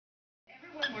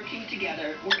working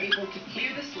together, we're able to clear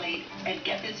the slate and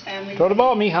get this family. Throw the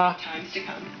ball, Mija. Times to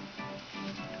come.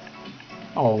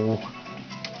 Oh.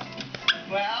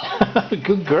 Well.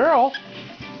 Good girl.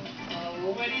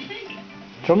 Oh, what do you think?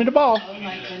 Throw me the ball. Oh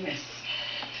my goodness.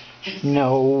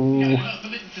 No. No,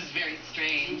 this is very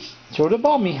strange. Throw the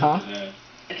ball, Mija.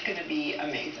 It's gonna be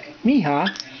amazing. Mija.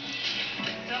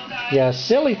 So guys, Yeah,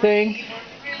 silly thing. we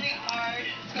worked really hard.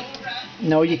 Go rest.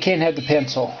 No, you can't have the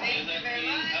pencil. Thank you very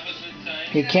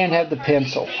much. You can't have the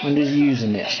pencil. I'm just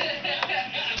using this.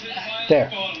 There.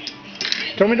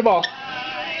 Throw me the ball.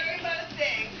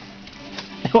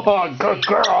 Oh, good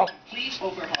girl. Complete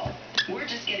overhaul. We're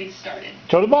just getting started.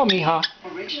 Throw the ball, Mija.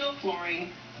 Original flooring,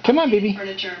 Come on, baby.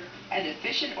 furniture, and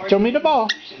efficient Throw me the ball.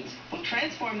 solutions will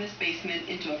transform this basement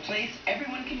into a place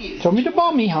everyone can use. Throw me the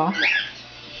ball, Mija.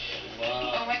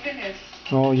 Oh my goodness.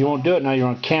 Oh, you won't do it now you're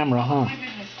on camera, huh? Oh my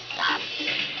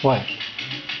goodness. What?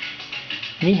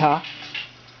 Mija.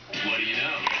 What do you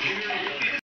know?